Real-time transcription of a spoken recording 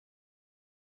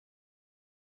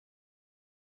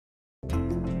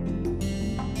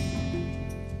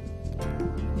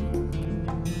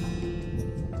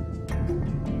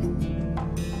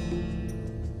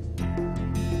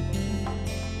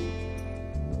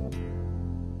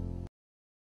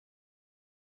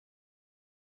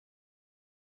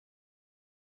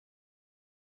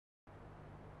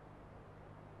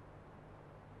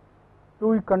So,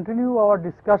 we continue our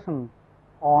discussion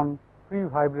on free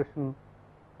vibration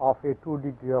of a 2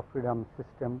 degree of freedom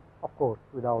system, of course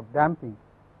without damping.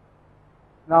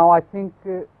 Now, I think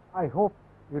I hope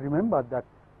you remember that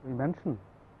we mentioned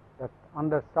that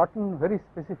under certain very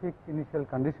specific initial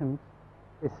conditions,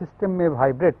 a system may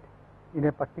vibrate in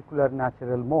a particular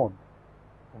natural mode,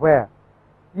 where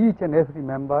each and every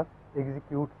member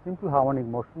executes simple harmonic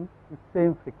motion with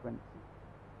same frequency.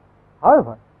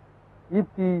 However, if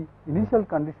the initial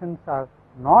conditions are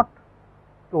not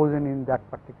chosen in that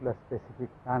particular specific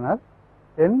manner,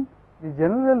 then the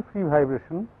general free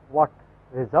vibration, what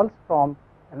results from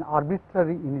an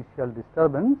arbitrary initial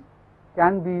disturbance,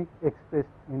 can be expressed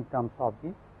in terms of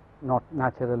the not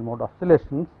natural mode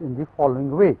oscillations in the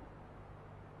following way.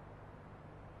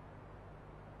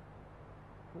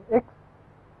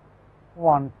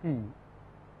 X1t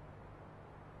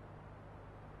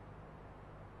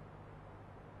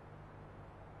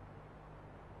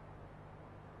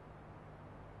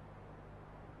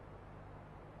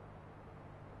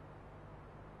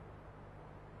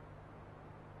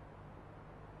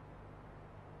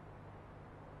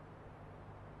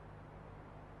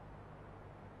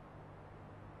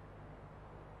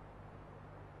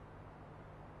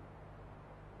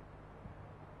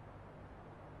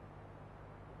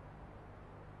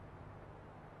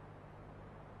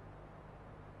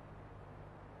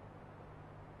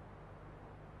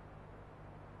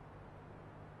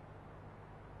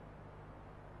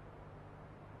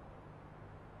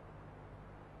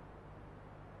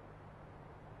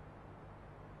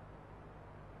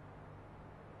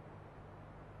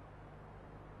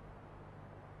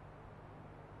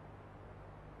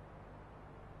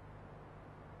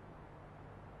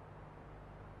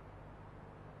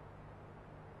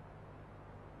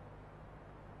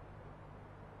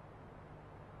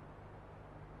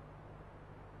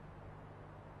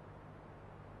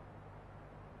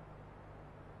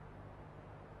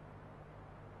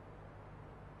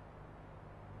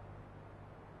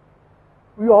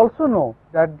we also know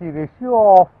that the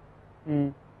ratio of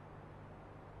the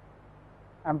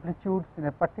amplitudes in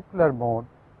a particular mode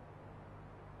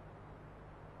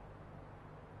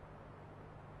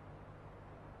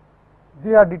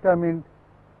they are determined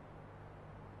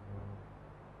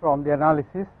from the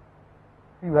analysis,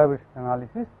 free vibration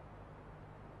analysis.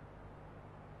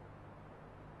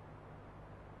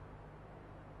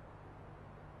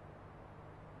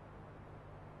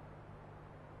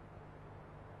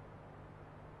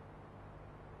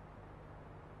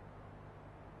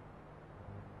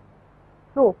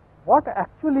 So, what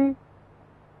actually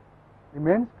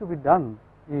remains to be done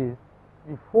is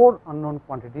the 4 unknown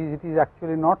quantities. It is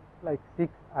actually not like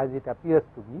 6 as it appears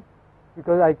to be,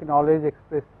 because I can always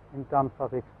express in terms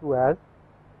of x2 as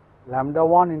lambda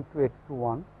 1 into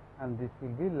x21, and this will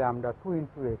be lambda 2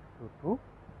 into x22.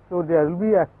 So, there will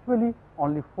be actually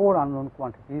only 4 unknown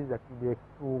quantities, that will be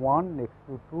x21,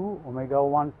 x22, omega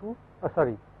 1 2,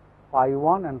 phi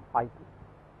 1 and phi 2.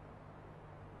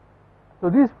 So,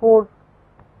 these 4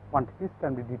 quantities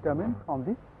can be determined from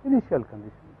the initial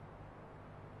conditions.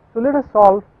 So, let us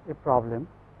solve a problem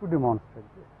to demonstrate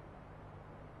this.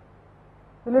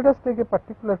 So, let us take a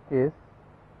particular case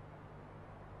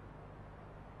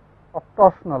of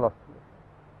torsional oscillation.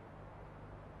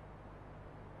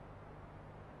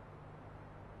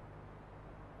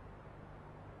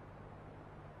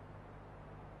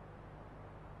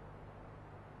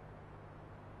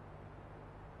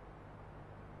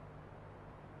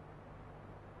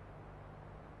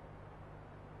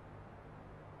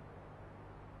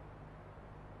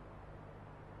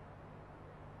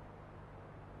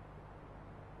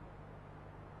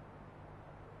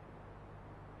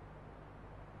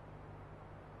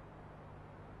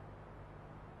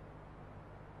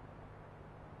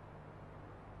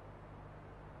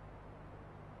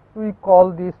 We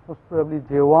call this most probably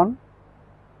J1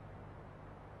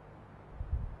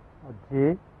 or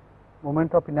J.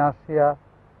 Moment of inertia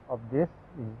of this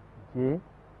is J.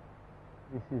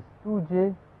 This is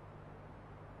 2J,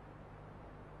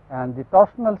 and the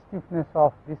torsional stiffness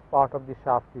of this part of the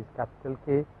shaft is capital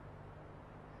K.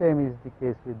 Same is the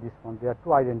case with this one. They are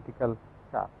two identical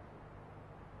shafts.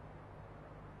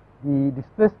 The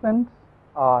displacements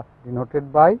are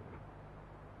denoted by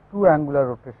 2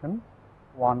 angular rotations,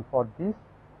 one for this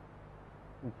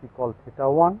which we call theta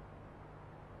 1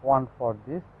 one for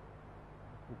this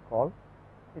we call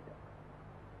theta.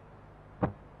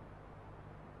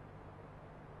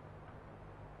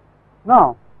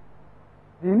 Now,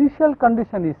 the initial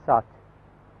condition is such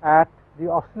at the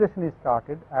oscillation is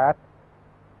started at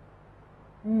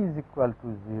t is equal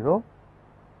to 0,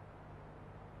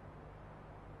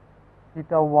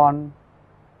 theta 1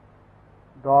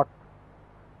 dot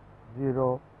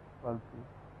 0 equal to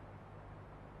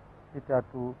theta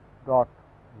 2 dot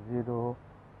 0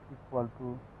 equal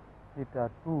to theta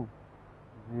 2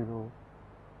 0,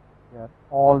 they are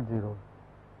all zeros.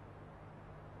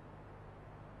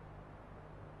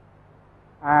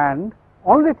 And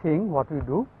only thing what we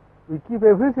do, we keep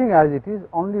everything as it is,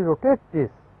 only rotate this.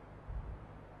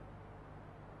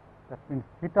 That means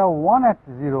theta 1 at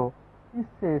 0 is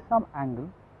say some angle.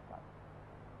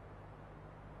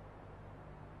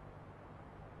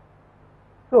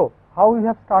 So, how we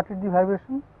have started the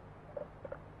vibration?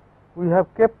 We have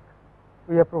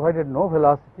provided no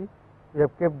velocity, we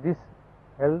have kept this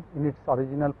held in its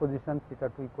original position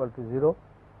theta 2 equal to 0,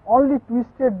 only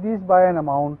twisted this by an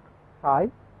amount psi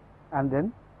and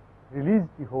then release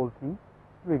the whole thing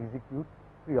to execute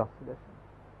free oscillation.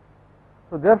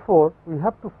 So, therefore, we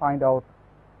have to find out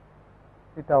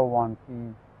theta 1 t,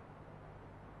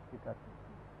 theta 2 t.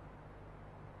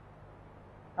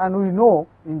 And we know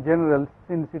in general,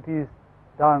 since it is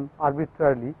done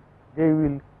arbitrarily, they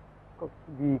will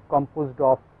be composed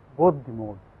of both the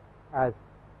modes as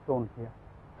shown here.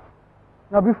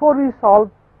 Now, before we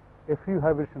solve a free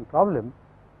vibration problem,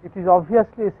 it is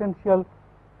obviously essential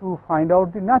to find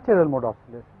out the natural mode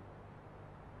oscillation.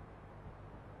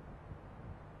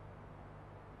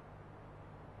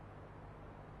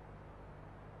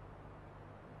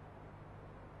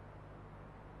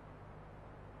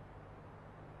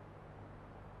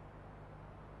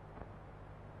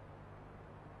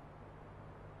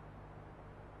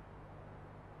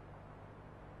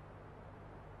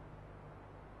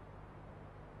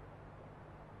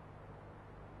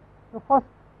 So, first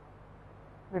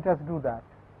let us do that.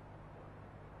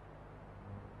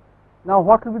 Now,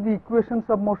 what will be the equations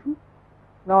of motion?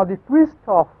 Now, the twist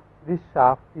of this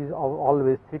shaft is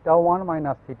always theta 1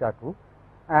 minus theta 2,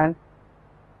 and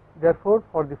therefore,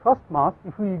 for the first mass,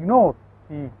 if we ignore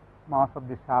the mass of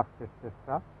the shaft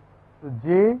etc., so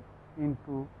j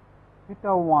into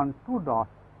theta 1 2 dot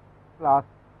plus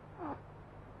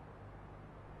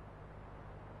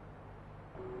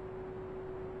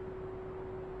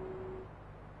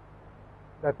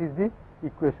that is the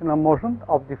equation of motion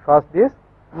of the first disc.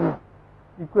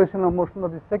 Equation of motion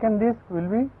of the second disc will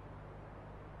be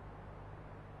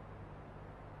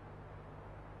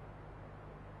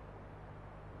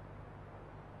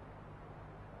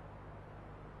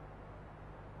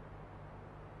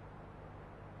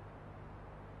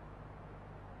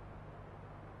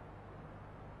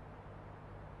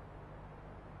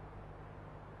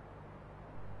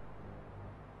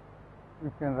we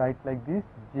can write like this: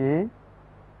 j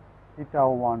theta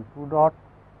 1 2 dot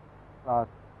plus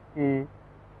k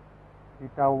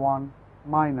theta 1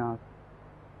 minus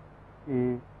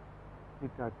a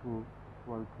theta 2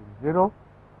 equal to 0.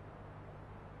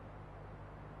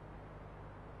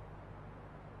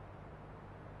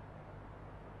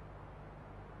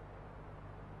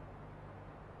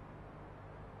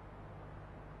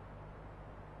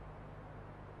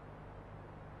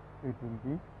 It will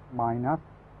be minus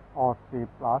or say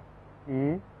plus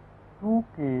a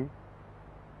 2k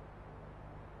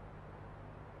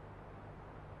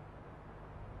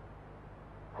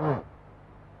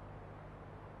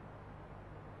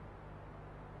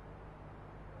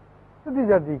So, these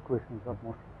are the equations of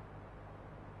motion.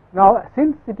 Now,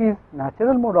 since it is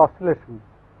natural mode oscillation,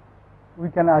 we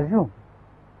can assume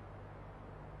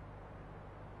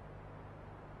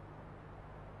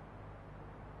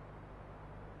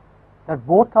that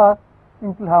both are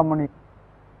simple harmonic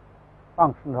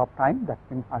functions of time. That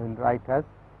means I will write as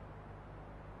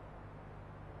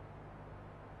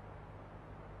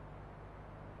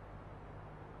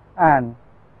and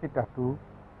theta 2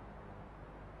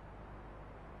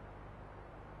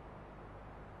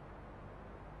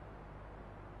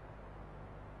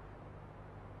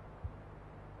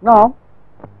 Now,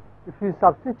 if we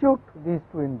substitute these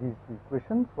two in these two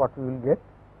equations, what we will get?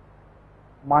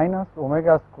 Minus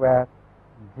omega square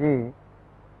j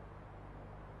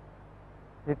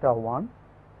theta 1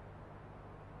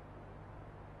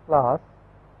 plus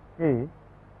k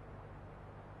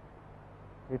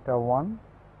theta 1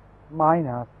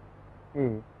 minus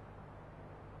k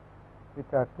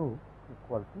theta 2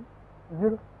 equal to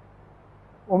 0.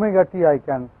 Omega t I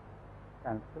can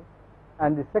cancel,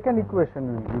 and the second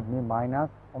equation will give me minus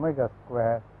omega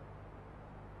square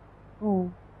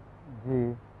 2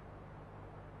 j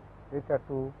theta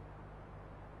 2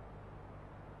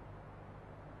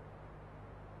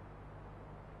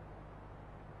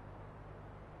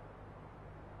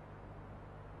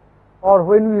 or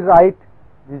when we write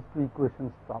these two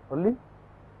equations properly,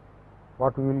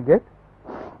 what we will get?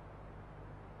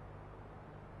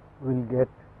 We will get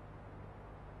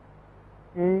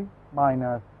k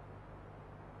minus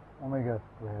omega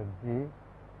square j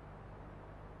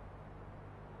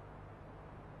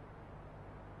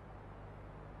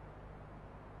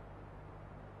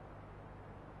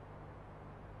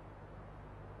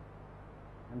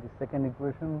and the second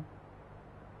equation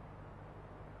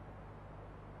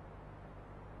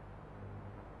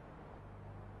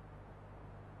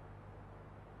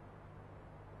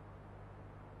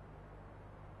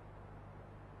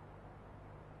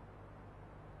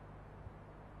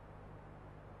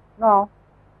now.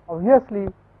 Obviously,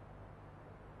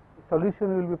 the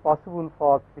solution will be possible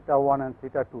for theta 1 and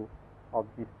theta 2 of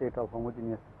the state of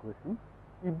homogeneous equation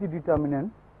if the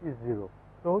determinant is 0.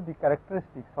 So, the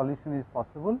characteristic solution is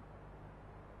possible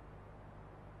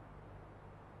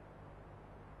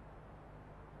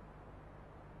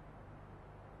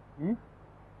if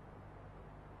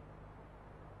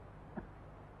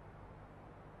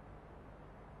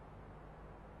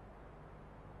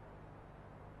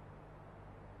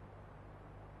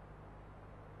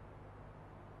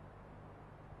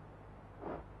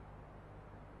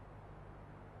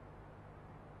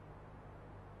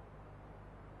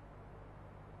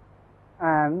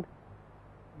and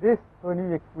this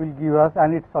when will give us,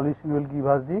 and its solution will give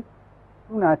us the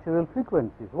two natural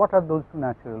frequencies. What are those two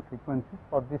natural frequencies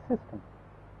for this system?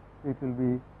 It will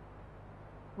be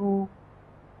 2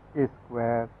 k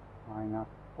square minus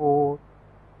 4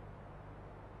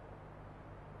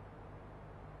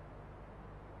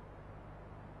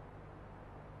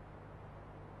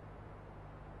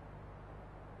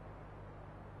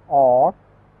 or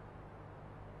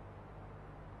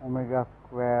omega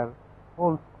square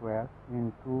whole square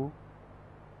into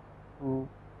 2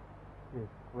 k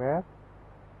square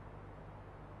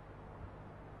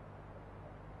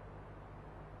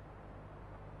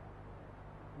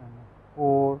minus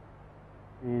 4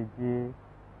 aj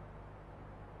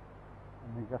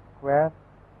omega square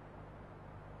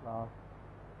plus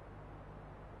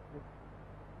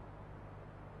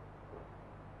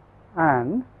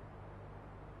and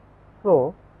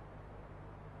so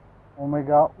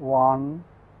omega 1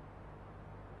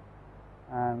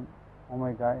 and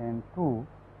omega n2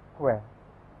 square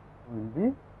will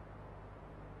be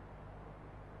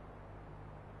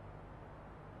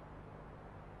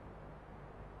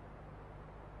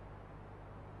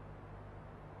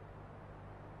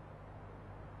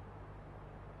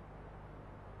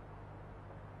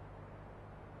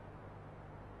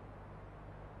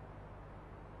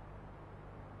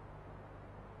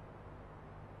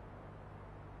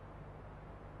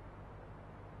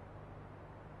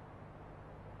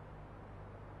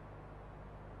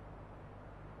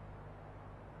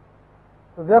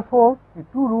so therefore, the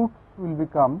two roots will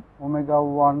become omega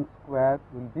 1 square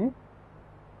will be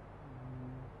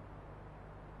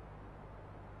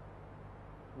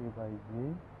a by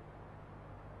j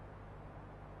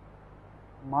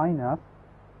minus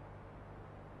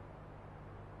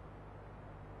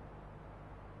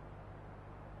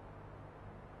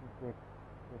x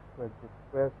square j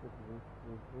square, so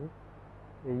it is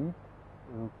 8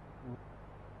 root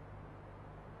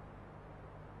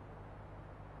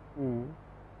a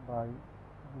by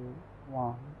j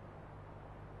 1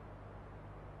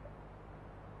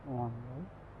 by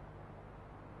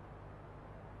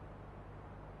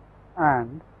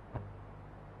and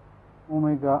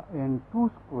omega n2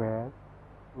 square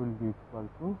will be equal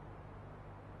to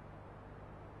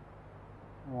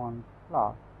 1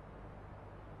 plus.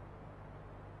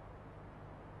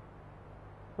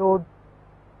 So,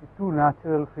 the two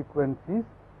natural frequencies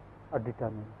are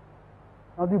determined.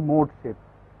 Now, the mode shape.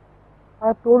 I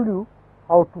have told you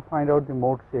how to find out the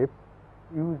mode shape.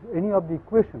 Use any of the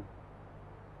equations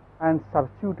and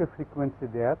substitute a frequency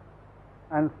there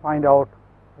and find out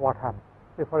what happens.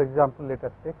 Say for example, let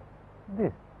us take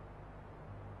this.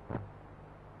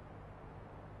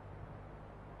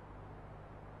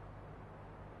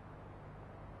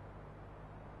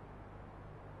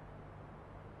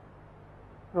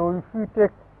 So, if we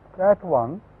take that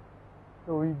one,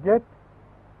 so we get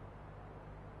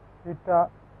theta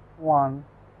 1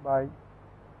 by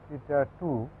theta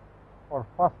 2 for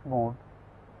first mode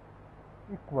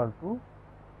equal to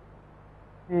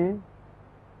k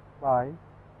by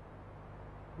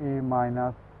k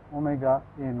minus omega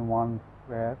n1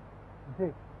 square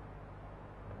j,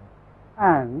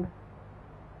 and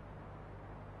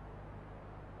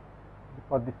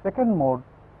for the second mode,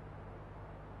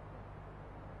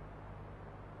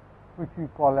 which we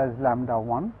call as lambda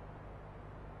 1,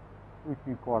 which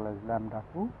we call as lambda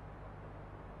 2,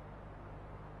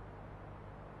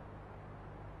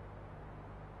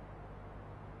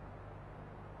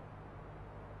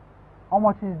 how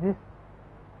much is this?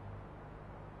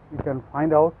 We can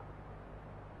find out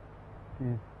it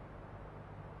is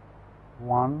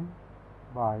 1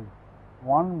 by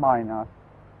 1 minus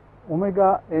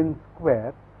omega n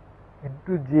square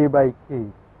into j by k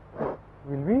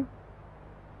will be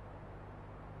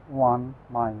 1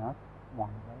 minus 1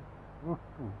 by root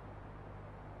 2.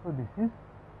 So, this is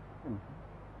simple,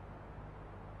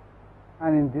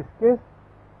 and in this case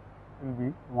it will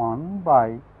be 1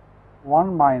 by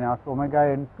 1 minus omega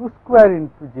n 2 square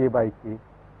into j by k,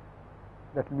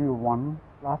 that will be 1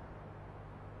 plus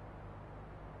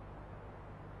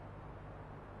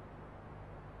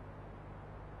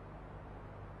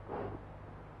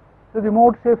so the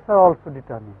mode shapes are also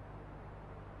determined.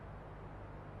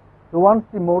 So, once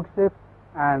the mode shapes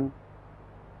and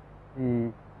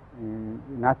the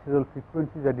natural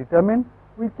frequencies are determined,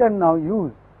 we can now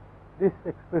use this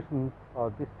expression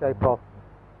or this type of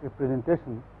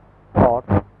representation for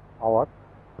our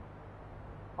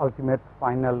ultimate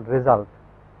final result.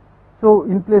 So,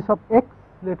 in place of x,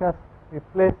 let us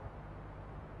replace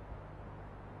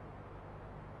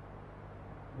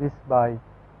this by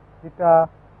theta.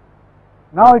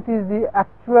 Now, it is the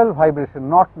actual vibration,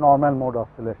 not normal mode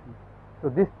oscillation. So,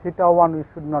 this theta 1 we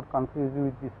should not confuse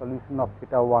with the solution of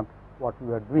theta 1 what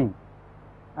we are doing,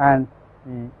 and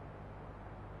the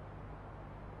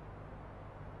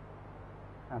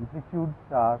amplitudes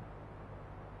are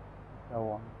theta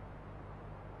 1.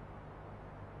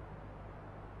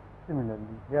 Similarly,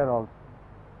 here also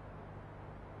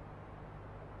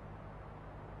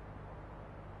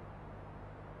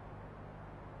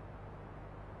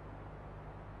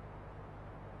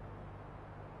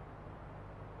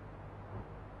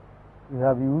we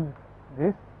have used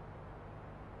this.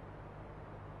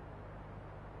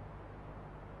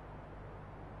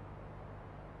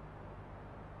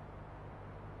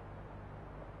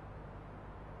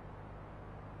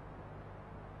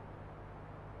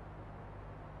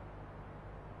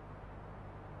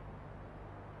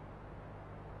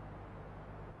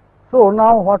 So,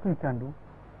 now what we can do?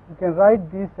 We can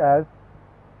write this as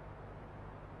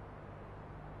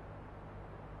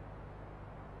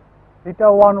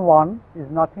theta 1 1 is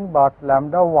nothing but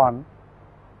lambda 1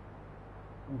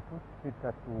 into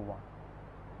theta 2 1,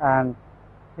 and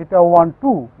theta 1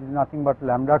 2 is nothing but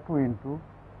lambda 2 into.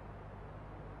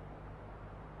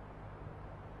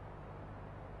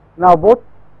 Now, both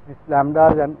these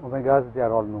lambdas and omegas, they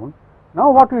are all known.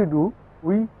 Now, what we do?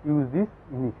 We use this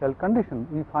initial condition.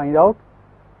 We find out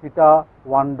theta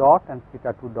 1 dot and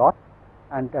theta 2 dot,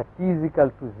 and at t is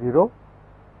equal to 0,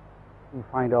 we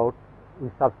find out, we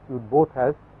substitute both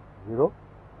as 0.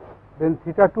 Then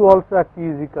theta 2 also at t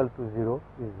is equal to 0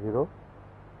 is 0,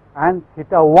 and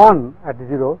theta 1 at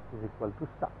 0 is equal to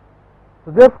star. So,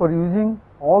 therefore, using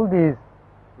all these,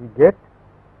 we get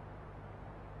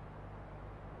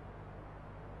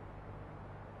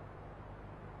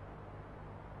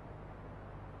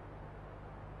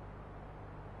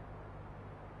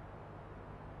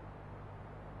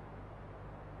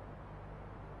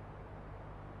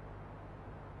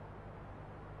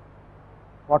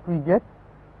what we get?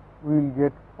 We will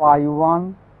get phi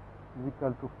 1 is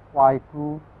equal to phi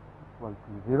 2 equal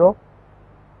to 0.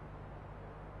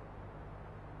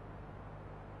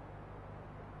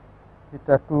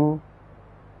 Theta 2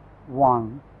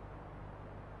 1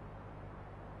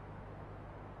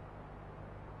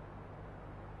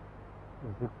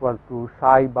 is equal to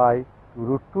psi by 2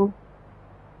 root 2,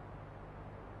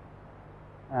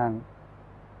 and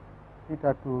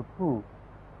theta 2 2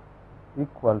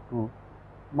 equal to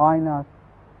minus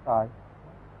psi.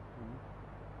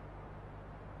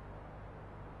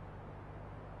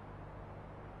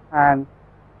 And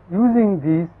using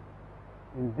these,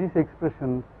 in this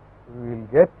expression, we will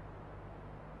get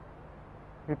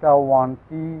theta 1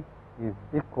 t is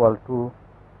equal to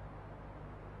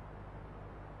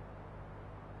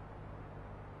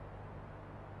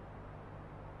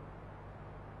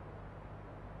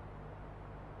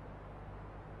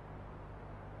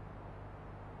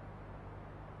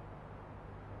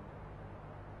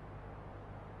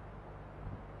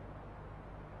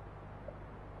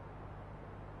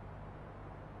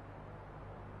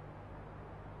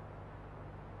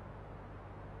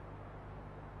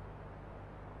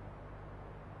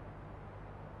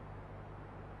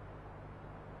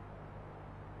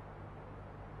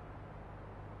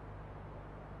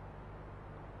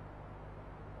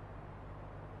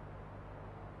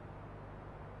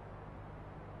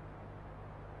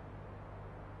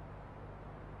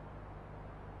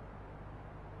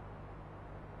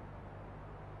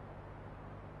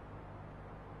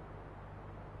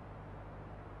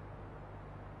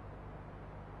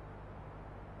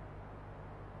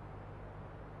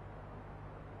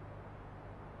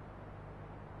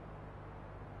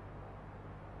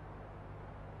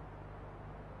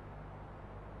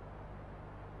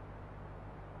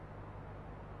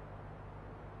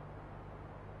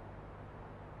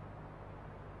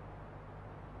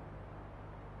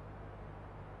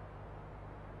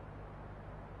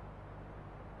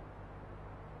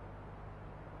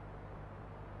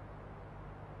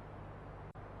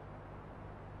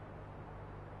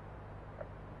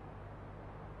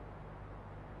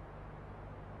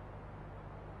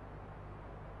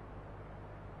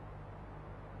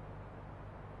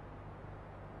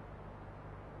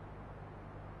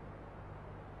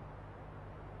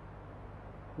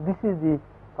This is the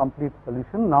complete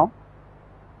solution now.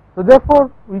 So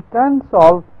therefore, we can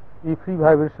solve the free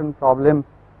vibration problem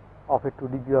of a 2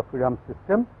 degree of freedom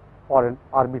system for an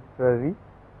arbitrary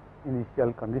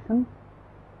initial condition.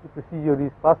 The procedure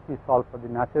is first we solve for the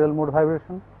natural mode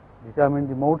vibration, determine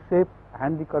the mode shape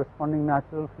and the corresponding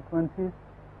natural frequencies,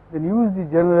 then use the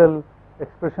general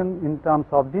expression in terms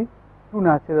of the two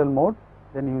natural modes,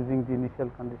 then using the initial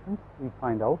conditions we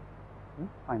find out the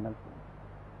final solution.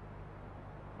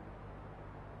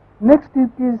 Next, it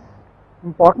is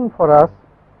important for us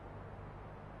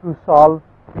to solve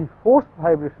the forced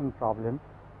vibration problem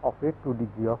of a 2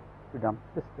 degree of freedom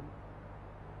system.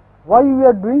 Why we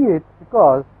are doing it?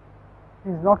 Because it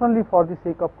is not only for the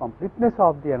sake of completeness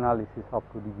of the analysis of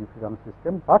 2 degree freedom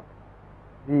system, but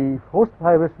the forced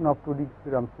vibration of 2 degree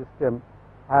freedom system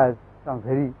has some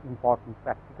very important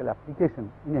practical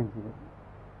application in engineering.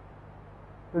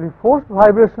 So the forced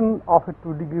vibration of a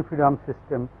 2 degree freedom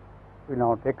system we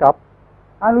now take up,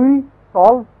 and we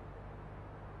solve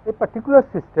a particular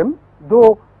system,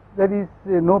 though there is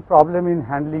no problem in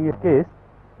handling a case,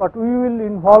 but we will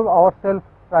involve ourselves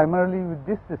primarily with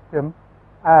this system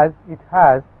as it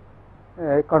has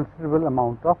a considerable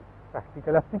amount of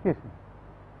practical application.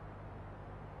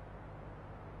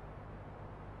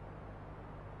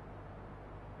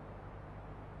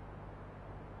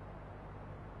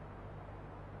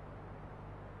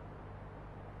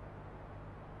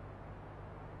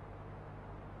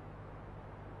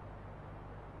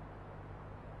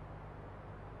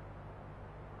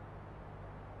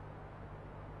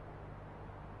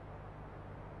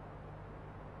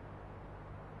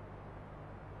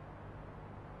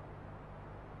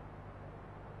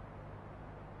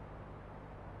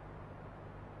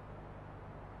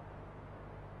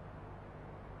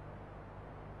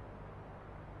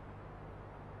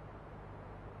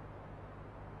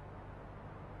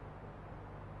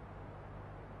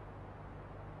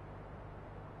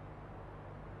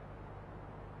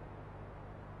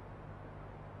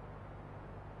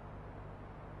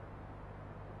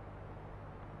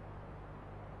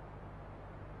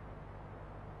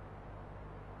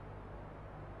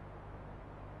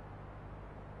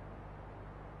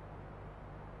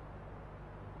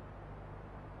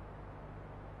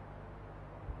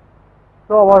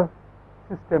 So our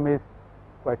system is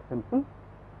quite simple.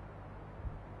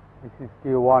 This is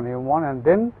K1 M1, and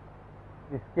then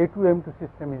this K2 M2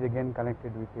 system is again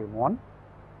connected with M1,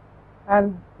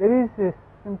 and there is a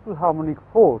simple harmonic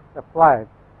force applied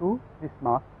to this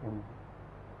mass M1.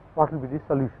 What will be the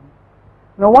solution?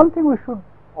 Now, one thing we should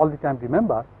all the time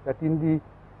remember, that in the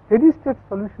steady state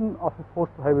solution of a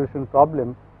forced vibration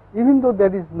problem, even though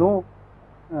there is no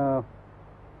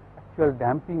actual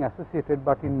damping associated,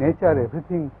 but in nature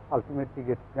everything ultimately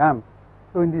gets damped.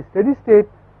 So in the steady state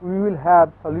we will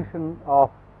have solution of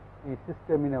the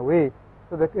system in a way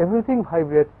so that everything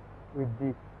vibrates with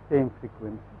the same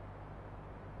frequency.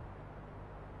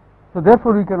 So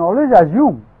therefore we can always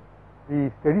assume the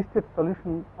steady state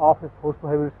solution of a forced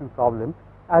vibration problem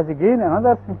as again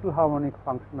another simple harmonic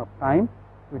function of time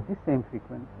with the same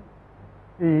frequency.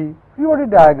 The free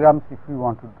body diagrams, if we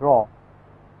want to draw,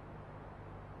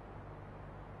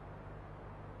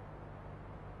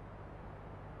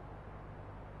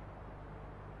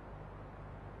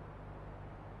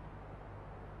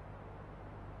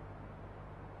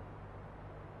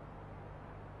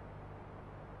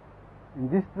 in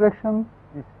this direction,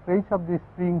 the stretch of the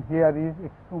spring here is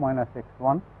x2 minus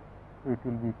x1, so it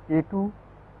will be K2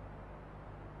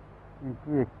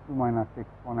 into x2 minus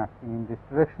x1 acting in this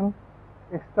direction.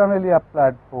 Externally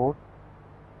applied force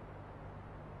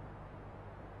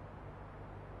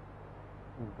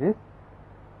is this,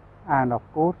 and of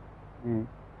course the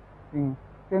spring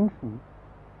tension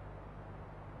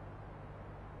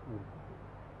is this.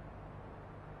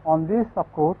 On this,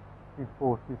 of course, the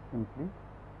force is simply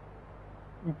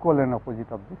equal and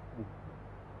opposite of this spring.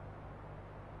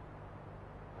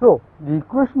 So the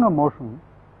equation of motion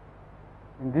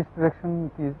in this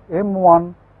direction is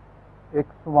m1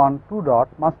 x1 2 dot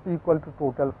must be equal to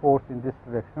total force in this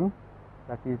direction,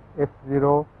 that is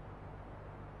F0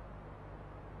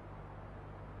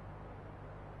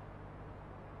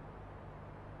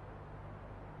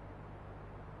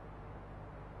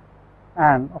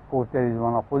 and of course there is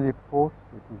one opposite force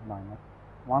which is minus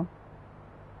 1,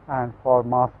 and for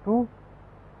mass 2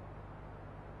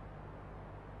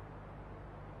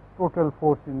 total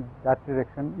force in that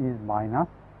direction is minus .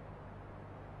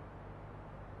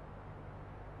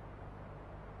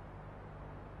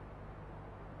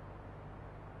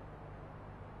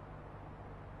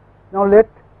 Now let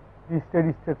the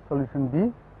steady state solution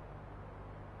be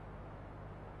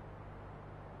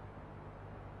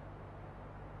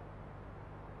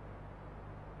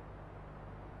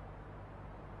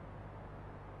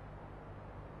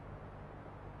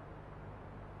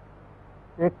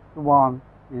x1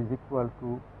 is equal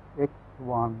to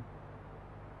x1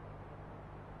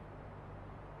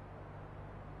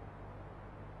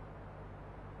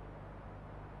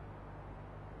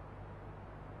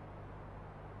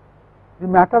 the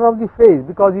matter of the phase,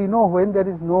 because you know when there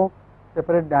is no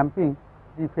separate damping,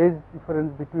 the phase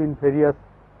difference between various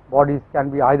bodies can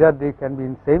be either they can be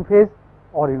in same phase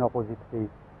or in opposite phase.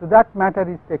 So that matter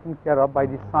is taken care of by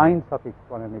the signs of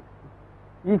x1 and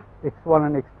x2. If x1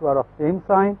 and x2 are of same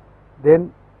sign,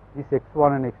 then this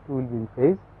x1 and x2 will be in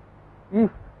phase. If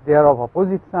they are of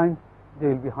opposite signs, they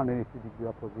will be 180 degree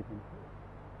opposite in phase.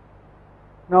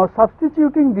 Now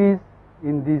substituting these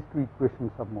in these two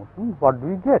equations of motion, what do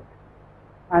we get?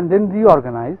 And then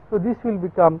reorganize. So this will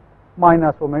become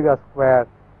minus omega square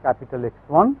capital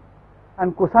X1,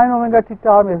 and cosine omega t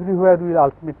term everywhere will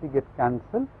ultimately get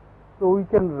cancelled. So we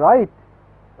can write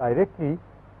directly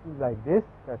like this,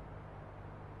 that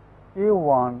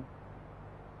K1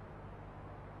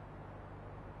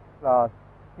 plus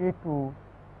K2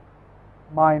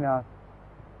 minus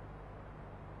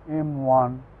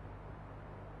M1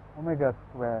 omega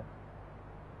square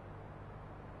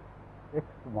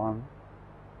X1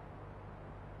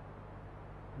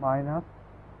 minus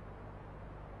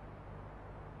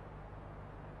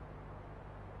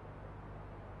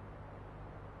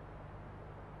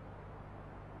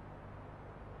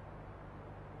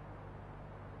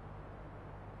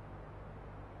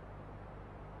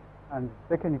and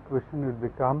the second equation will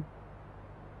become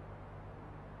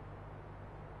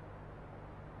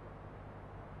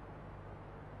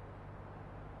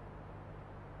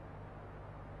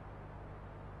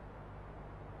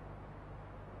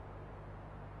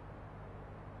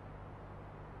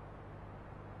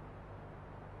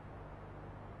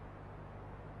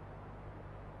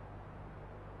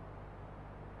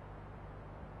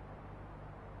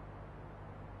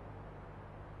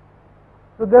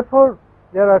so therefore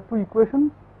there are two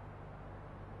equations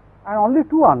and only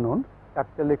two unknowns,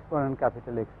 capital X1 and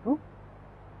capital X2,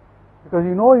 because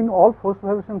you know in all force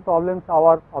vibration problems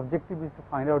our objective is to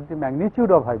find out the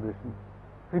magnitude of vibration.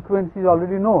 Frequency is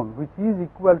already known, which is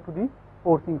equal to the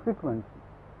forcing frequency.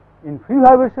 In free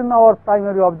vibration our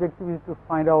primary objective is to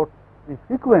find out the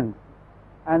frequency,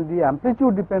 and the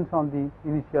amplitude depends on the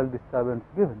initial disturbance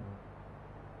given.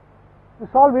 To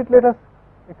solve it, let us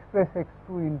express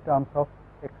X2 in terms of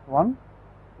X1.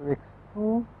 So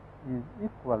X2 is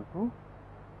equal to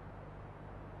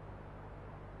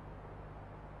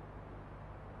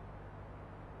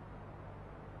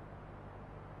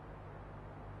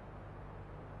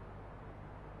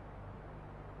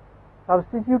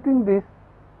substituting this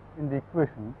in the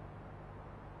equation,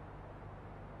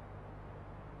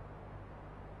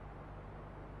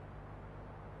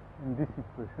 in this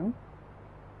equation,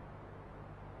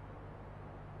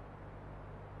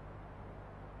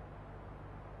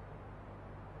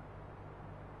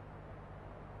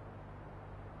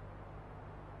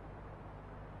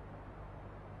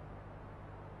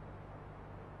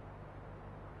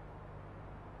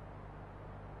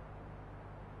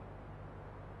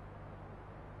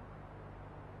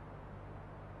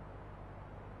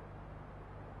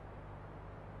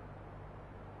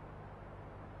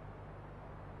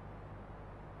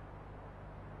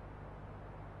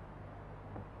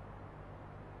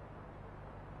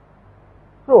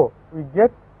 so we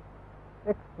get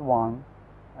X1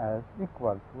 as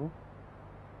equal to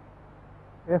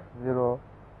F0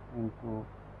 into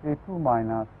K2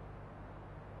 minus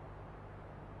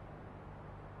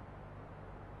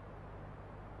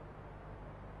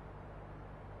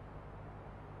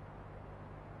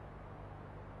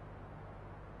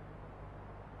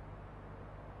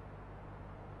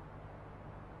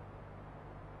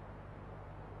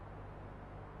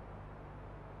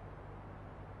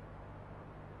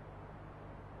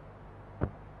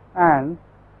and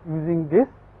using this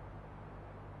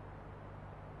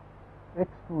X2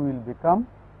 will become,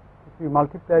 if we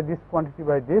multiply this quantity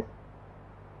by this,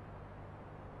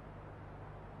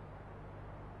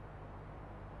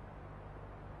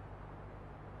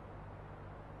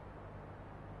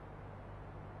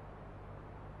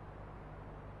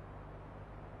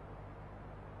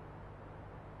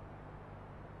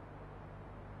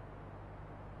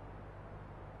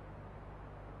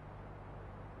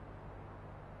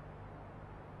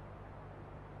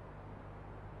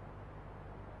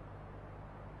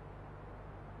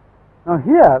 now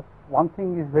here one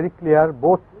thing is very clear,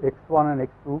 both X1 and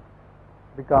X2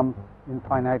 becomes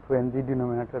infinite when the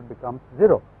denominator becomes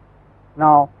 0.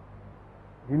 Now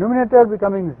denominator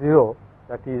becoming 0,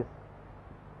 that is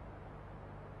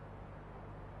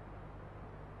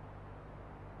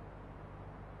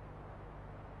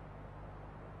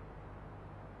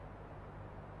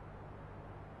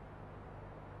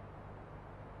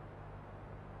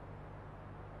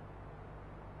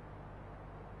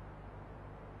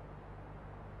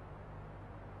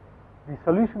the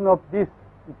solution of this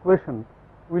equation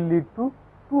will lead to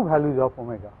two values of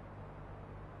omega.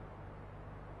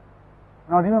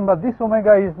 Now remember, this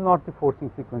omega is not the forcing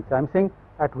frequency. I am saying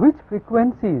at which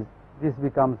frequencies this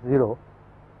becomes 0.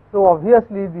 So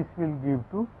obviously this will give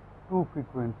to two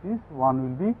frequencies. One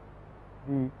will be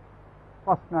the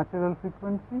first natural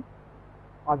frequency,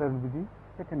 other will be the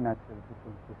second natural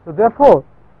frequency. So therefore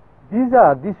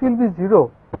this will be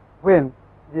 0 when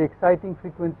the exciting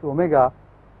frequency omega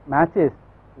matches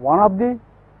one of the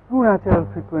two natural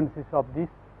frequencies of this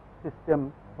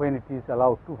system when it is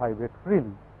allowed to vibrate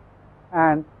freely.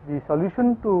 And the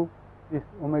solution to this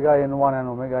omega n1 and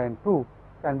omega n2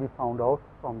 can be found out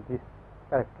from this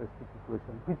characteristic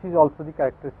equation, which is also the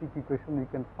characteristic equation. We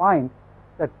can find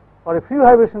that for a free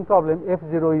vibration problem,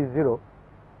 F0 is 0,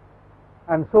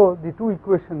 and so the two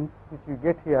equations which you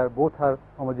get here both are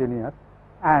homogeneous,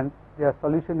 and their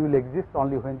solution will exist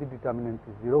only when the determinant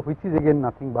is 0, which is again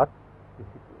nothing but this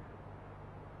equation.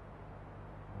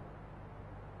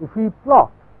 If we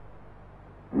plot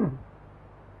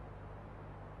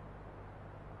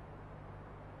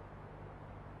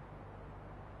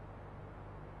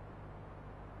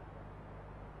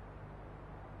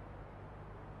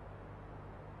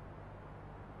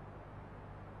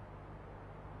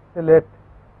so let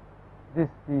this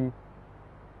be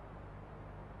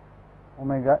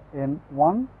omega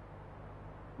n1,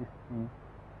 this be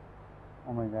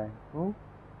omega n2,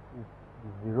 this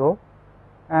is 0,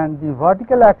 and the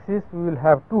vertical axis we will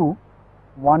have two.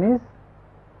 One is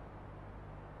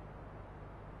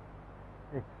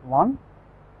x1,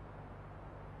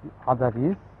 the other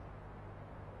is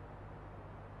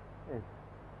x.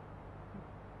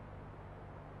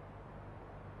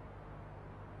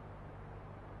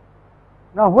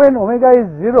 Now when omega is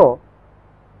 0,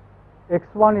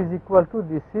 x1 is equal to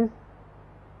this is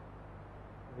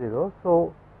 0.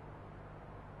 So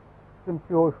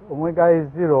simply omega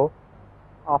is 0,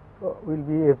 after will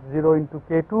be f0 into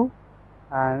k2,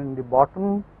 and in the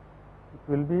bottom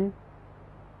it will be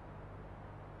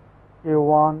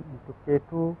k1 into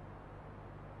k2,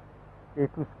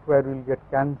 k2 square will get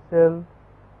cancelled,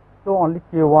 so only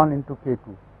k1 into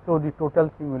k2. So the total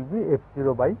thing will be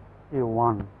f0 by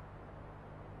k1.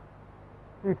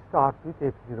 So it starts with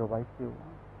f0 by k1.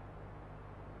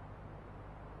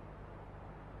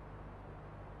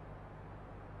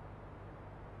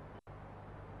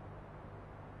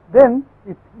 Then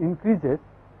it increases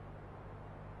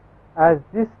as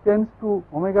this tends to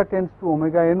omega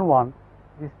n1,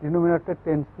 this denominator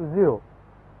tends to 0.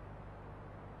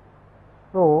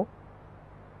 So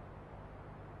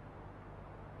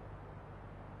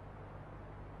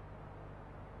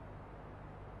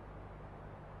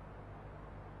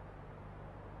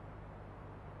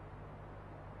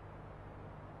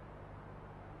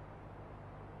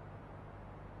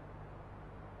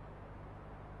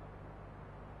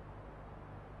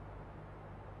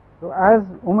as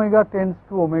omega tends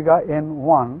to omega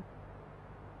n1,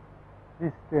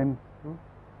 this tends to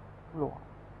slow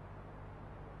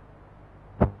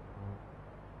down.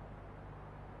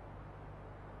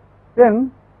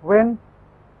 Then when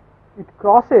it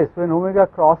crosses, when omega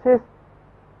crosses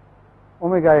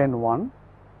omega n1,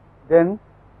 then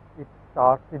it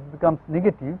becomes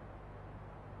negative,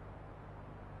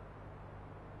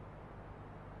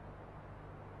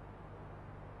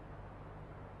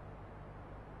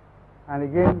 and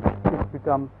again it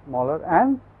becomes smaller,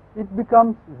 and it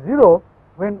becomes 0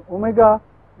 when omega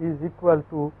is equal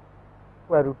to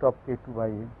square root of k2 by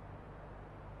n.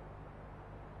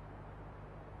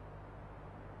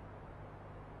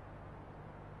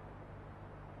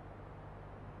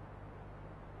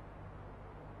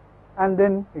 And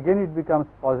then again it becomes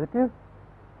positive,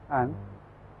 and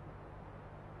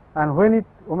when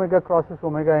omega crosses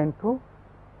omega n2,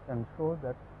 and so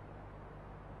that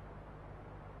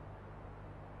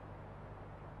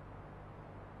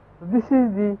so this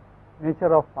is the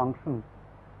nature of function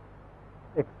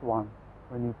x1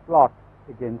 when you plot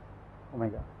against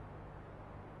omega.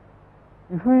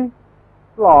 If we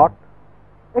plot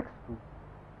x2,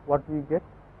 what we get?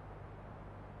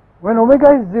 When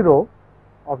omega is 0,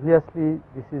 obviously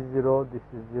this is 0, this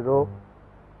is 0,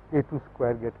 k2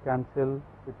 square get cancelled,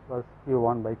 it was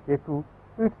k1 by k2,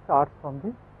 so it starts from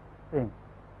the same.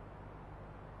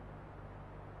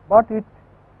 But it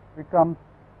becomes,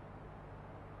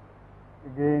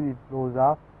 again it goes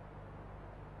up,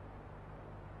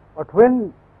 but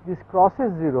when this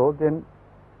crosses 0, then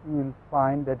you will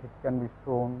find that it can be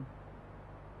shown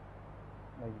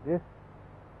like this.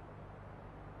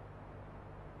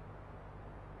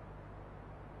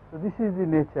 So this is the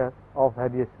nature of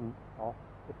variation of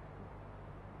x2.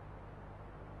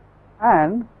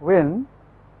 and when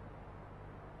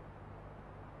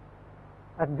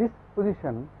at this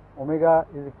position omega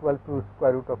is equal to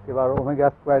square root of k bar,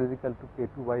 omega square is equal to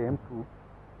k2 by m2.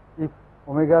 If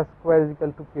omega square is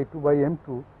equal to k2 by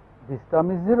m2, this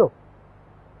term is 0.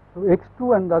 So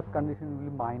x2 and that condition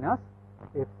will be minus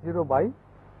f0 by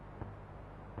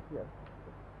here.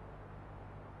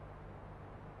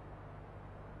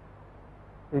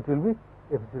 It will be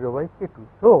f0 by k2.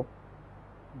 So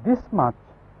this much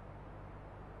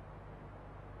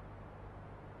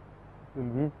will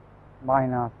be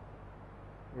minus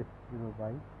f0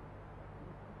 by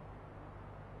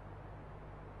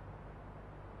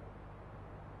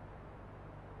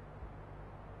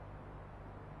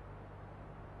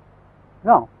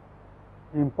now.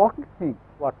 The important thing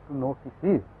what to notice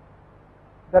is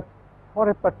that for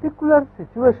a particular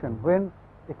situation when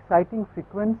exciting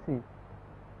frequency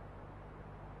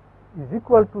is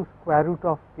equal to square root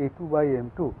of k2 by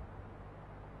m2,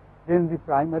 then the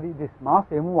primary, this mass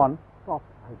m1 stops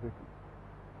vibrating.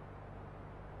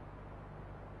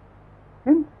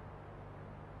 Since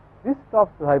this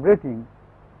stops vibrating,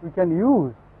 we can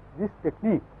use this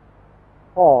technique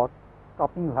for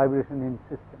stopping vibration in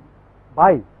system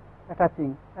by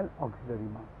attaching an auxiliary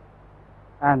mass,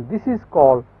 and this is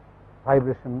called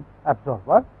vibration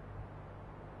absorber.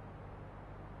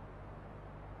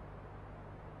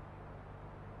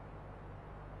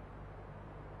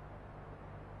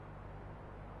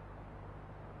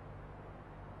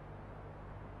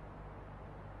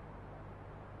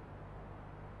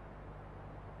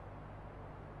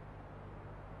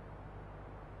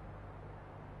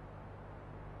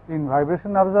 In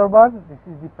vibration absorber, this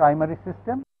is the primary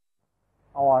system,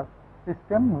 our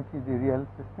system which is the real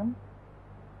system.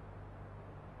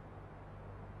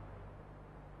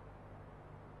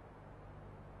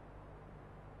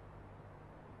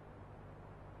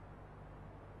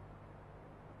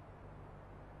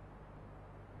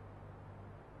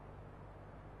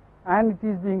 And it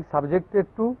is being subjected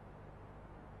to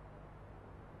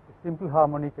a simple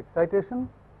harmonic excitation.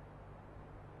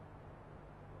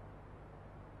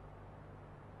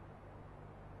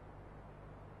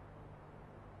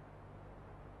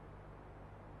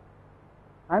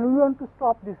 And we want to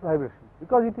stop this vibration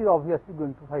because it is obviously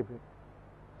going to vibrate.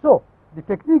 So the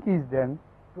technique is then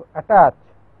to attach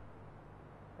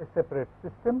a separate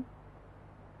system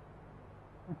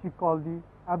which we call the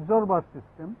absorber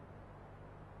system,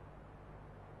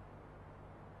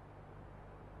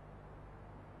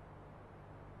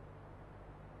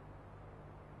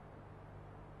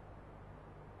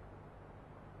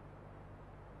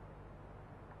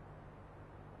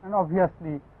 and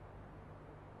obviously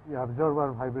the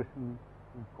absorber vibration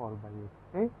is called by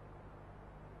X.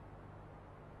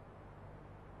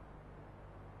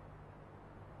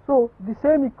 So the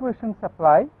same equations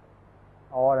apply.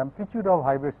 Our amplitude of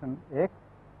vibration x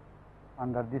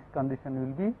under this condition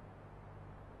will be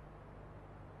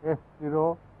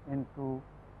f0 into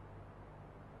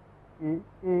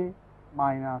a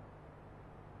minus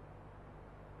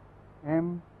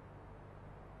m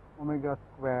omega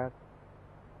square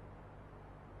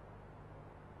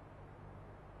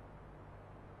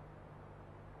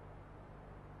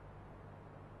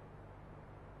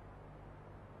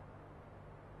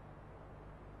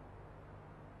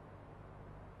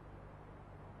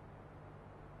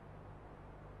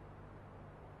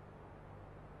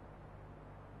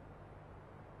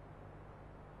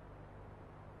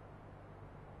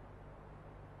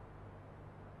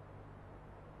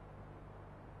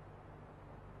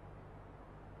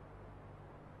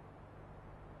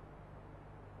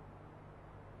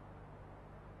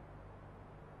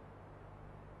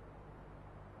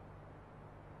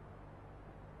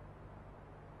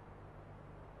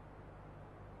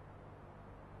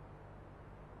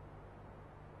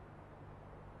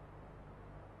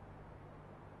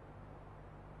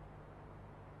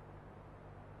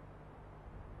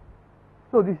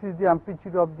So this is the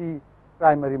amplitude of the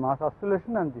primary mass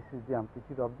oscillation and this is the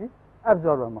amplitude of the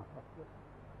absorber mass oscillation.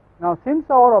 Now since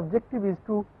our objective is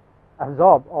to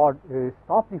absorb or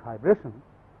stop the vibration,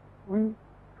 we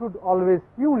should always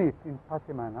tune it in such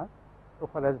a manner, so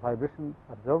far as vibration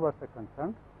absorbers are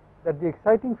concerned, that the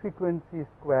exciting frequency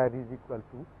square is equal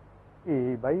to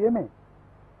A by Ma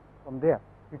from there,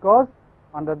 because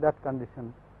under that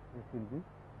condition this will be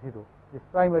 0. This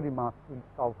primary mass will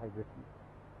stop vibrating.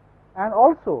 And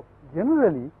also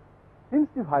generally, since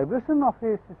the vibration of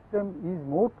a system is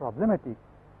more problematic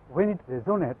when it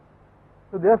resonates,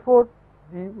 so therefore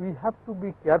we have to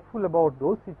be careful about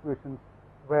those situations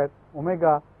where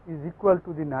omega is equal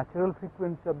to the natural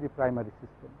frequency of the primary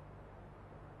system.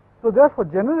 So therefore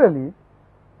generally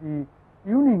the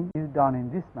tuning is done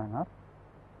in this manner,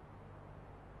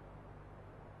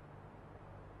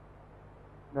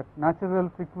 that natural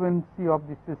frequency of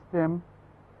the system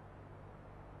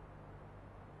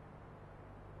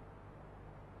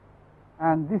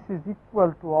and this is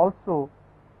equal to also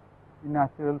the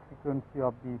natural frequency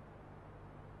of the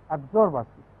absorber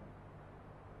system.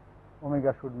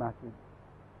 Omega should match with it.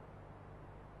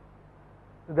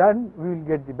 So then we will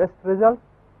get the best result,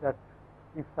 that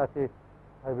if such a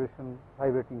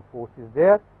vibrating force is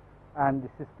there and the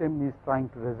system is trying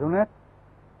to resonate,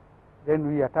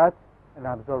 then we attach an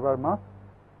absorber mass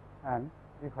and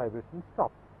the vibration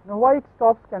stops. Now why it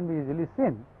stops can be easily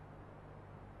seen.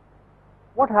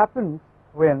 What happens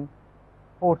when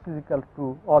force is equal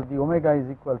to, or the omega is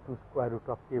equal to square root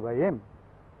of k by m?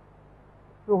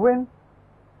 So when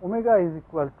omega is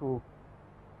equal to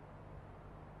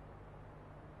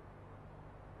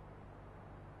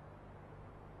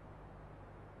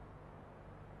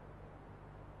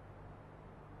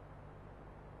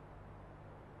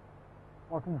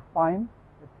what we find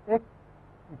is x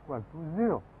equal to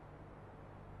 0.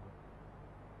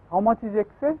 How much is x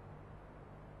a?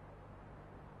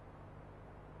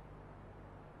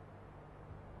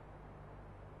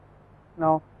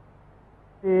 Now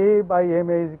Ka by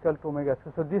Ma is equal to omega.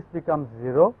 So this becomes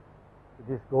 0,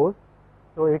 this goes.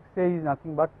 So Xa is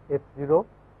nothing but F0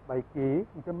 by Ka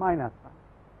with a minus sign.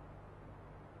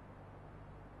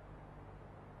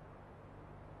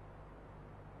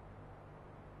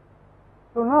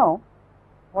 So now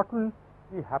what will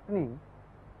be happening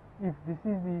if this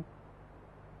is the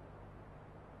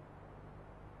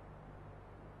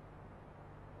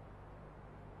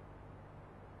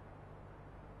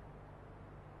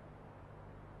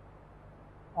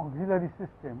auxiliary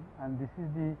system and this is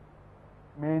the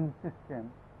main system,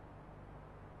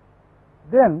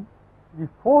 then the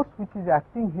force which is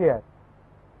acting here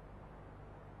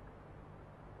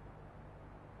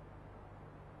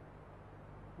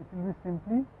it will be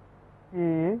simply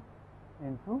Ka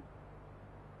into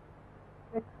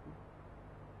Xc.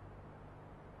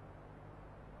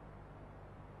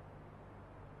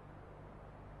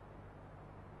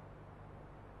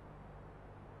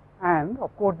 And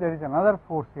of course there is another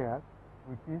force here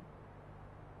which is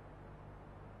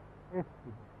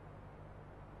Fc.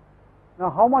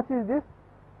 Now how much is this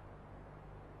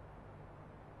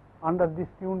under this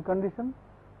tuned condition?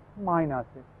 Minus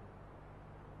F.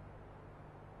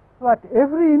 So at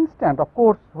every instant, of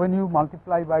course, when you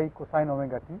multiply by cosine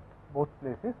omega t both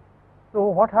places, so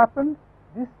what happens?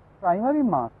 This primary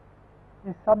mass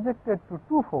is subjected to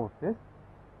two forces.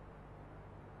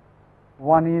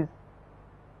 One is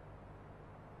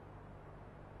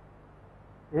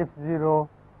F0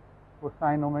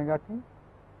 cosine omega t,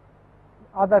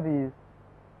 the other is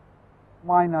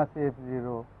minus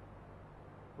F0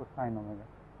 cosine omega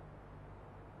t.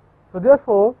 So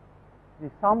therefore, the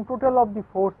sum total of the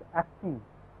force acting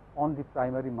on the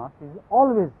primary mass is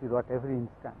always 0 at every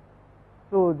instant.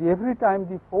 So every time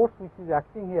the force which is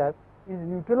acting here is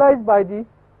neutralized by the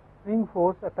spring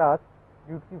force attached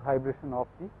due to the vibration of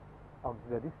the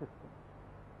auxiliary system.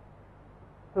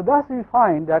 So thus we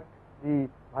find that the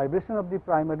vibration of the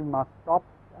primary mass stops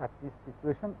at this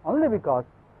situation only because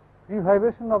free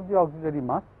vibration of the auxiliary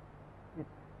mass, it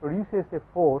produces a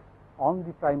force on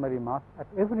the primary mass at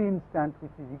every instant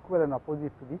which is equal and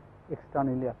opposite to the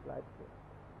externally applied force.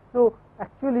 So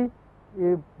actually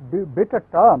a better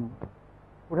term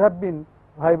would have been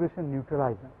vibration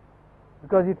neutralizer,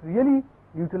 because it really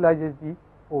neutralizes the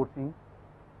forcing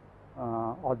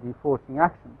or the forcing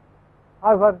action.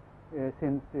 However,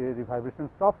 since the vibration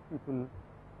stops, people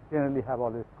generally have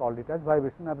always called it as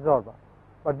vibration absorber,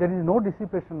 but there is no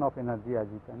dissipation of energy, as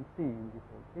you can see in this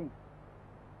whole thing.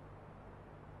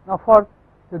 Now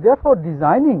so therefore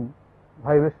designing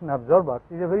vibration absorbers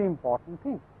is a very important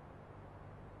thing.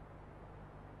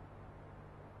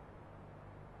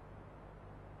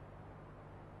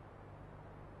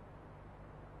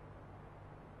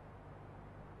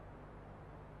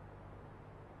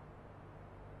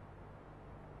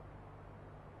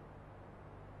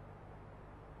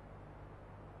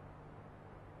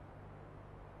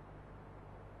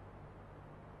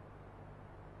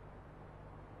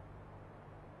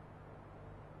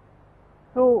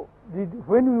 So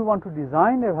when we want to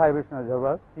design a vibration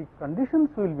absorber, the conditions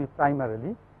will be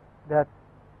primarily that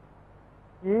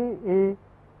Ka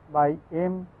by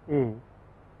Ma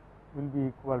will be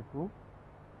equal to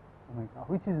omega,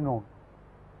 which is known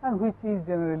and which is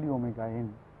generally omega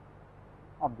n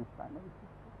of this primary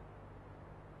system.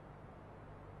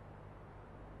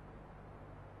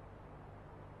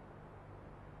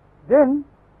 Then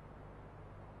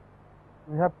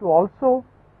we have to also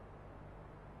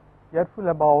careful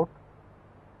about,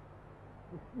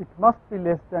 it must be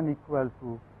less than equal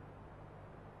to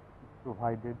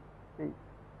provided space.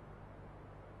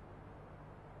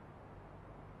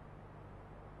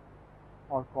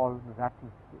 Or called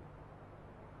rattle space.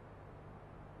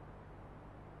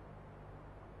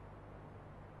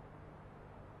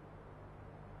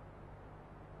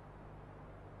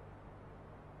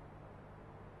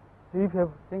 So if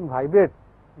everything vibrates,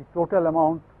 the total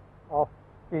amount of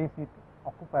space it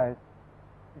occupies,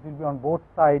 it will be on both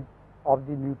sides of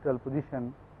the neutral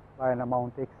position by an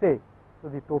amount xa. So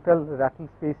the total rattle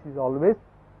space is always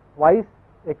twice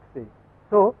xa.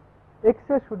 So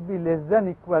xa should be less than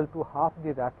equal to half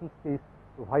the rattle space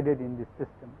provided in this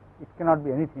system. It cannot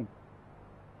be anything.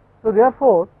 So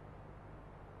therefore,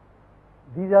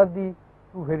 these are the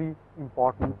two very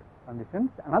important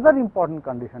conditions. Another important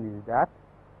condition is that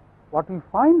what we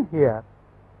find here,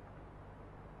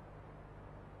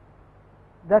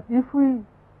 that if we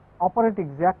operate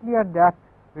exactly at that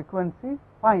frequency,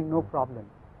 fine, no problem,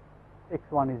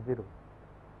 x1 is 0.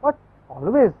 But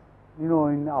always, you know,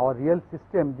 in our real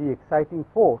system, the exciting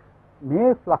force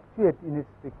may fluctuate in its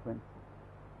frequency.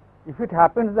 If it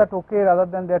happens that, okay, rather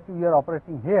than that we are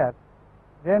operating here,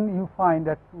 then you find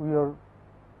that your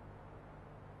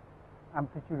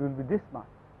amplitude will be this much,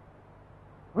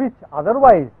 which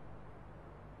otherwise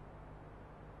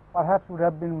perhaps would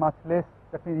have been much less.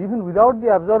 That means even without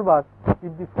the absorber,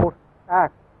 if the force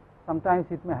acts, sometimes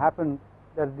it may happen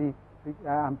that the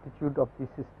amplitude of the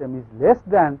system is less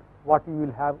than what you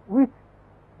will have with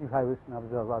the vibration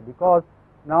observer, because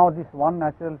now this one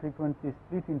natural frequency is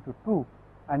split into two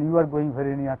and you are going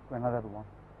very near to another one.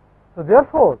 So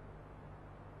therefore,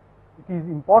 it is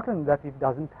important that it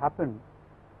doesn't happen.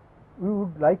 We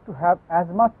would like to have as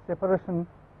much separation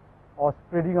or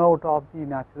spreading out of the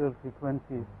natural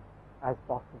frequencies as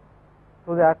possible,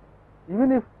 so that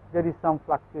even if there is some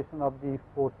fluctuation of the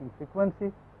forcing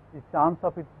frequency, the chance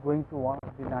of it going to one of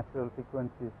the natural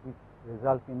frequencies which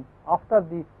result in after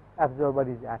the absorber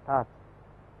is attached,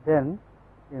 then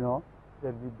you know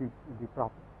there will be the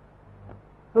problem.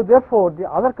 So therefore, the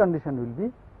other condition will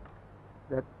be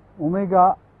that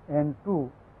omega n2,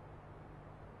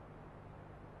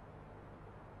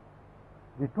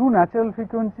 the two natural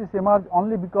frequencies emerge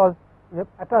only because we have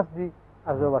attached the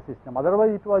absorber system,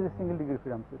 otherwise it was a single degree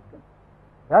freedom system.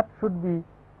 That should be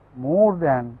more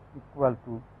than equal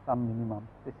to some minimum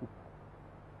specified.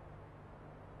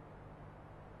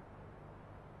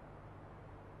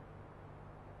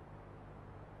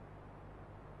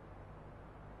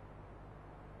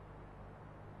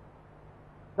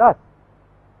 Thus,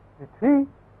 the 3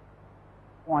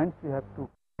 points you have to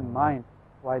keep in mind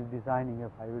while designing a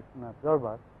vibration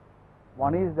absorber.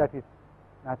 One is that its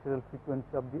natural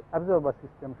frequency of the absorber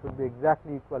system should be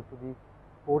exactly equal to the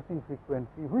forcing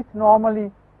frequency, which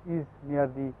normally is near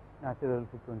the natural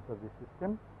frequency of the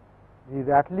system. The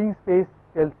rattling space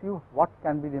tells you what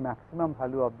can be the maximum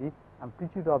value of the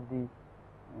amplitude of the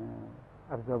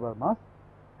absorber mass,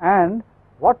 and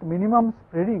what minimum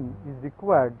spreading is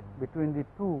required between the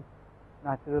two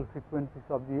natural frequencies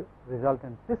of the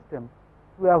resultant system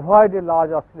to avoid a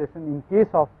large oscillation in case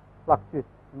of fluctuation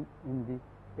in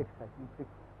the exciting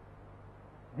frequency.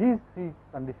 These 3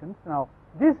 conditions. Now,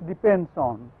 this depends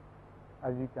on,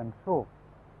 as you can show,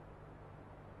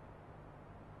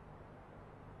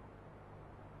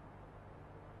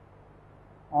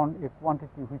 on a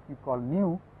quantity which we call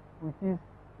nu, which is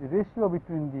the ratio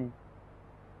between the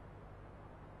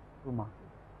two masses,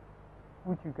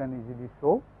 which you can easily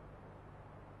show.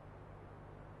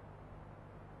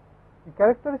 The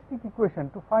characteristic equation,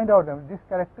 to find out this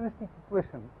characteristic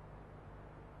equation,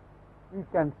 we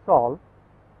can solve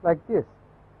like this.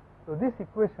 So this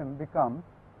equation becomes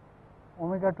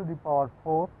omega to the power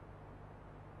 4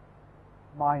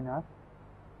 minus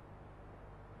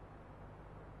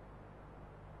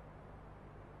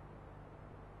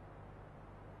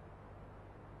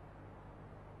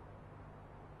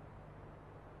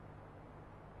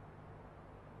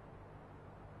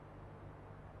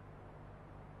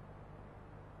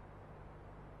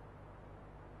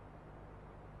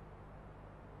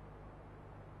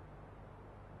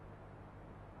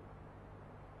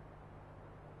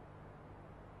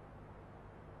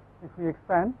if we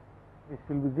expand, this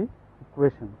will be the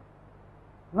equation.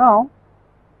 Now,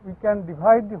 we can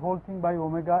divide the whole thing by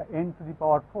omega n to the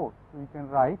power 4. So, we can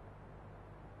write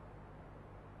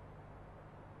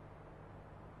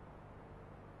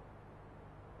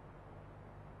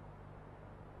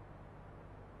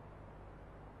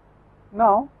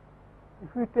now,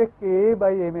 if we take Ka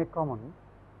by Ma common,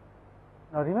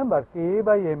 now remember Ka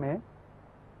by Ma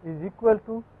is equal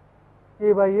to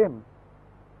K by M.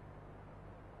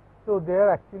 So, they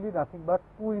are actually nothing but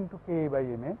 2 into Ka by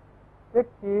Ma. Take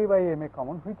Ka by Ma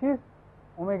common, which is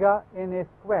omega Na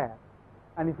square,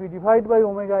 and if we divide by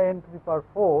omega n to the power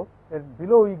 4, then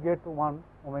below we get 1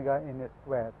 omega Na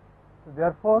square. So,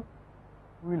 therefore,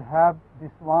 we will have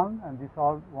this one and this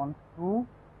all 1 2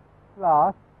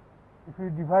 plus, if we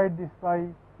divide this by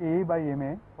Ka by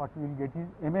Ma, what we will get is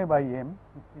Ma by M,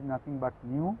 which is nothing but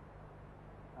mu,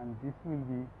 and this will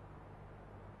be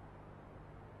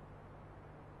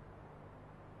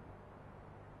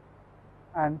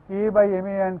and K by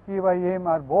Ma and K by M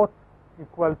are both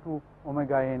equal to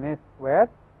omega Na square.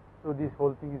 So, this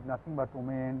whole thing is nothing but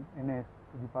omega Na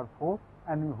to the power 4,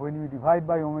 and when we divide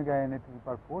by omega Na to the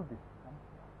power 4, this comes.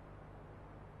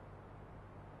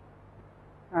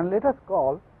 And let us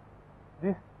call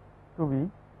this to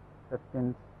be, that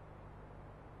means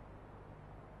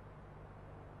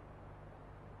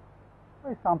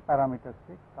by some parameter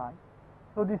say chi.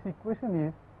 So, this equation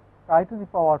is chi to the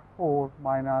power 4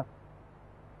 minus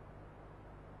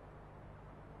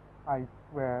I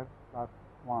square plus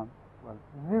 1 equal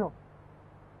to 0.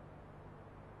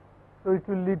 So, it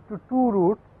will lead to 2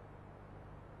 roots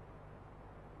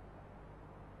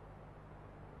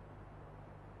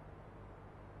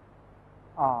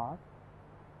are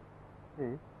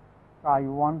say chi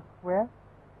 1 square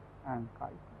and chi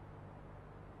 2.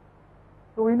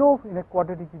 So, we know in a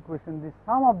quadratic equation the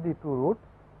sum of the 2 roots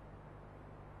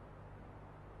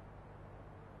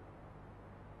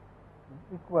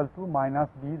is equal to minus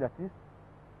b, that is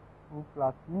 2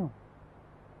 plus mu,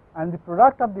 and the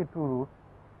product of the 2 roots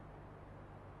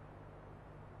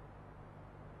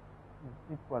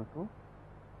is equal to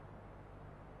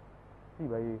c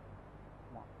by a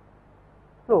 1.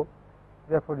 So,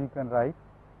 therefore, you can write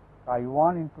chi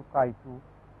 1 into chi 2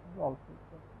 is also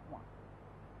equal to 1,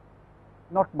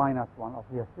 not minus 1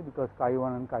 obviously, because chi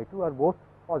 1 and chi 2 are both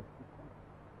positive.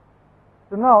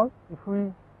 So, now if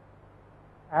we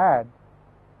add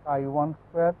chi 1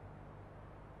 square,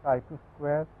 chi 2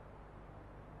 square,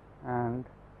 and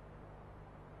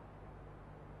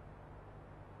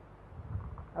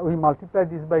we multiply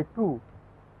this by 2,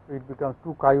 so it becomes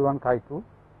 2 chi 1 chi 2.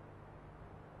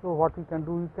 So, what we can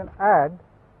do, we can add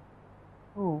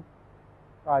 2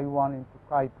 chi 1 into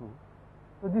chi 2.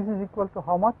 So, this is equal to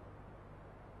how much?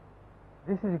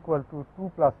 This is equal to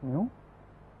 2 plus mu,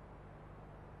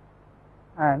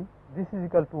 and this is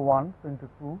equal to 1, so into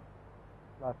 2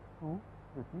 plus 2,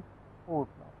 which is 4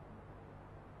 plus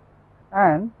 2.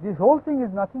 And this whole thing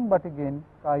is nothing but again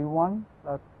chi 1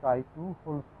 plus chi 2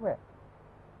 whole square.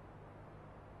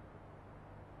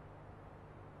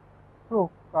 So,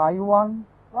 chi 1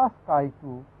 plus chi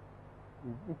 2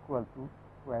 is equal to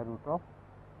square root of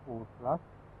 4 plus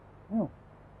mu.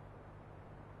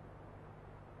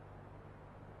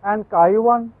 And chi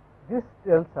 1, this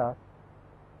tells us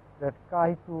that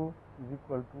chi 2 is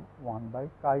equal to 1 by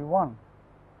chi 1.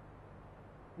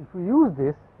 If we use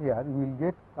this here, we will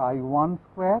get chi 1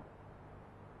 square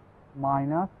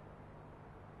minus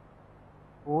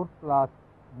 4 plus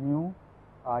mu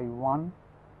chi 1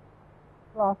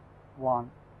 plus 1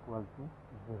 equal to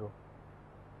 0.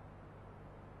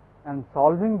 And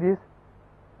solving this,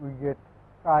 we get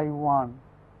chi 1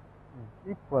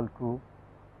 is equal to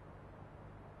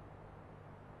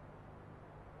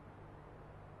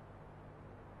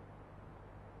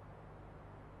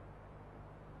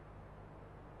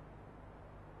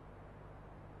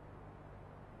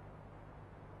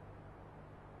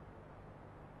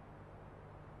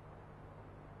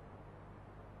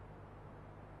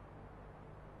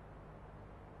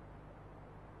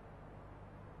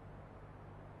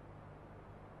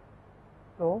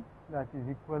so that is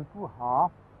equal to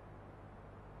half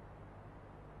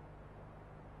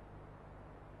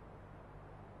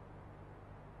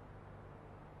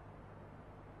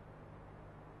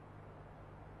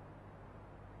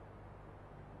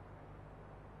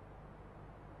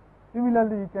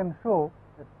Similarly, you can show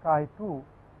that chi 2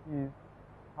 is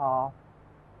half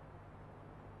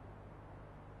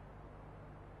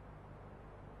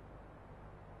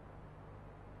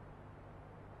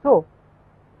so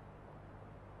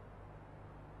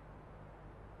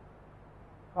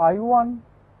chi 1,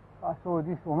 so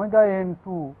this omega n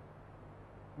 2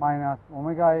 minus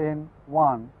omega n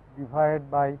 1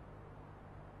 divided by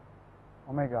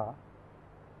omega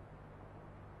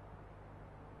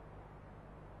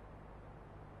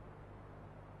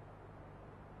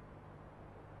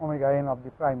n of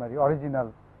the primary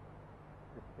original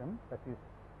system, that is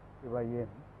k by n.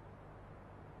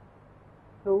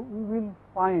 So, we will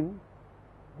find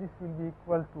this will be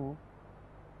equal to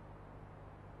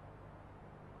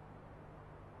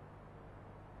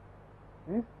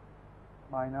this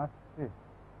minus this.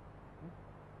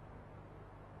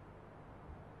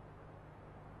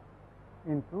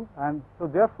 into, and so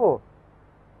therefore,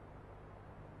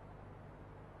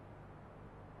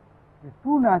 the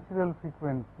two natural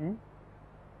frequency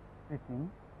splitting,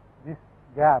 this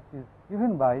gap is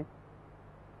given by,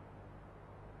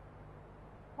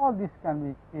 or this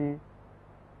can be k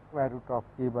square root of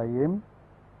k by m.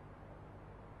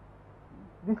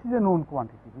 This is a known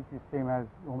quantity which is same as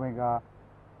omega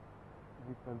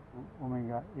is equal to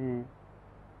omega a,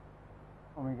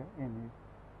 omega n is.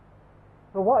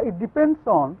 So, what it depends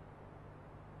on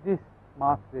this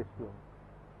mass ratio.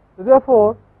 So,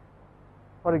 therefore,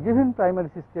 for a given primary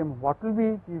system, what will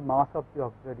be the mass of the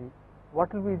auxiliary,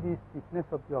 what will be the stiffness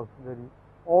of the auxiliary,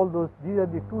 all those, these are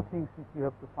the two things which you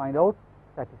have to find out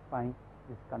satisfying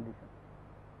this condition.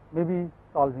 Maybe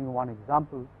solving one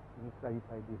example will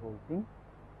clarify the whole thing.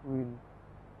 We will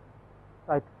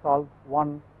try to solve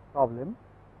one problem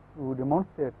to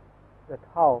demonstrate that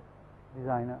how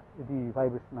the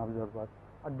vibration observers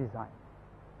are designed.